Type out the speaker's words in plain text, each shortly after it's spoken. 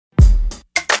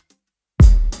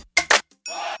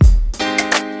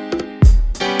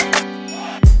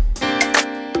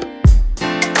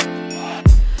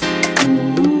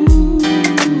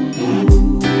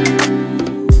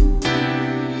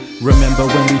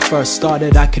first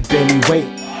started, I could barely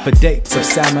wait for dates of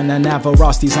salmon and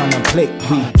avarosties on a plate.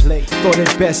 We thought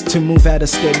it best to move at a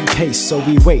steady pace, so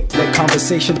we wait. Let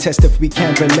conversation test if we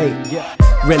can relate.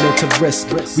 Relative risk,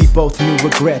 we both knew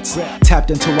regrets. Tapped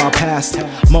into our past,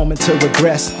 moment to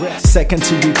regress. Second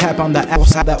to recap on the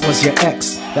outside, that was your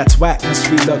ex. That's whackness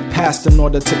we look past in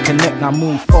order to connect. Now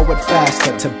move forward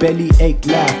faster to belly ache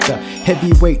laughter.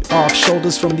 Heavy weight off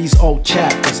shoulders from these old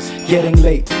chapters. Getting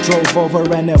late, drove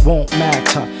over and it won't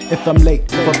matter if I'm late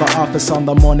for the office on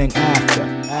the morning after.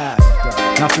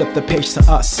 Now flip the page to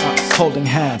us, holding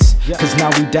hands, cause now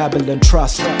we dabble in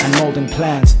trust and molding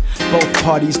plans. Both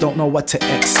parties don't know what to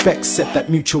expect, set that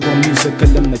mutual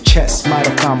musical in the chest. Might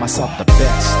have found myself the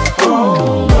best.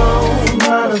 Oh no,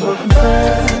 might as well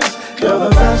confess, you're the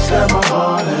best that my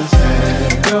heart has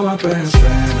had. You're my best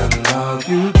friend, I love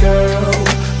you girl,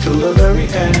 to the very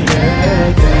end,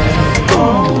 yeah, yeah.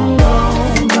 Oh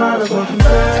no, might as well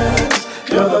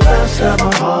confess, you're the best that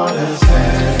my heart has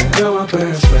had. You're my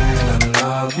best friend, I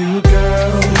love you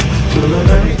girl, to the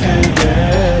very end,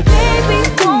 yeah, yeah. Baby,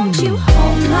 won't you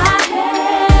hold my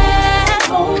hand,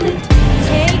 hold it,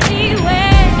 take me where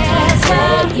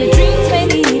your dreams may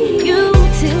lead you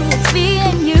to. It's me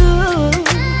and you.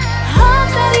 Hope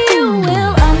that you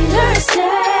will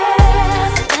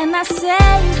understand when I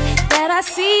say that I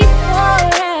see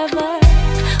forever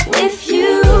with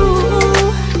you.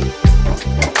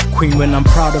 Queen when I'm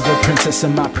proud of her, princess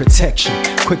in my protection.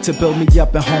 Quick to build me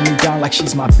up and hold me down like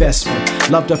she's my best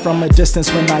friend. Loved her from a distance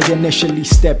when I initially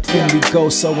stepped in. We go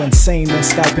so insane when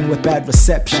Skyping with bad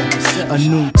reception. A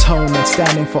new tone and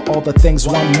standing for all the things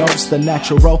one knows. The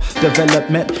natural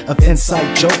development of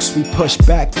inside jokes. We push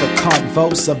back the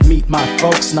convos of meet my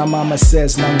folks. Now mama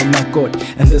says nang good,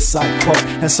 and this I quote.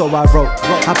 And so I wrote,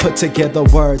 I put together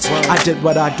words. I did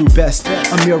what I do best,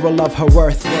 a mural of her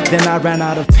worth. Then I ran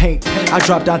out of paint, I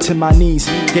dropped down to my knees,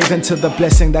 gave into the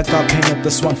blessing that God painted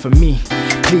this one for me.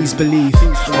 Please believe,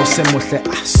 oh Semuhle,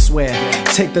 I swear.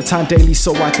 Take the time daily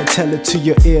so I can tell it to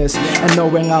your ears. And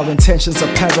knowing our intentions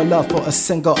are parallel for a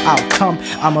single outcome,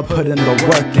 I'ma put in the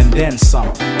work and then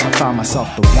some. I found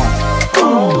myself the one.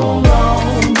 Oh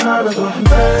no, might as well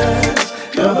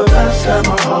confess, you're the best that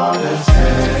my heart has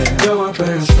had. You're my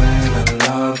best friend, I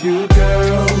love you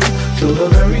girl, to the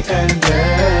very end,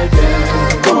 yeah,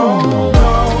 yeah. Oh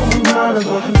no, might as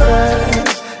well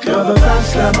confess, you're the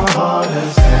best that my heart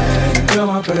has had. You're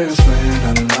my best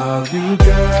friend, I love you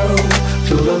girl,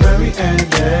 to the very end,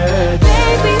 yeah,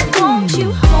 yeah. Baby, won't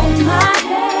you hold my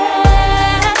hand?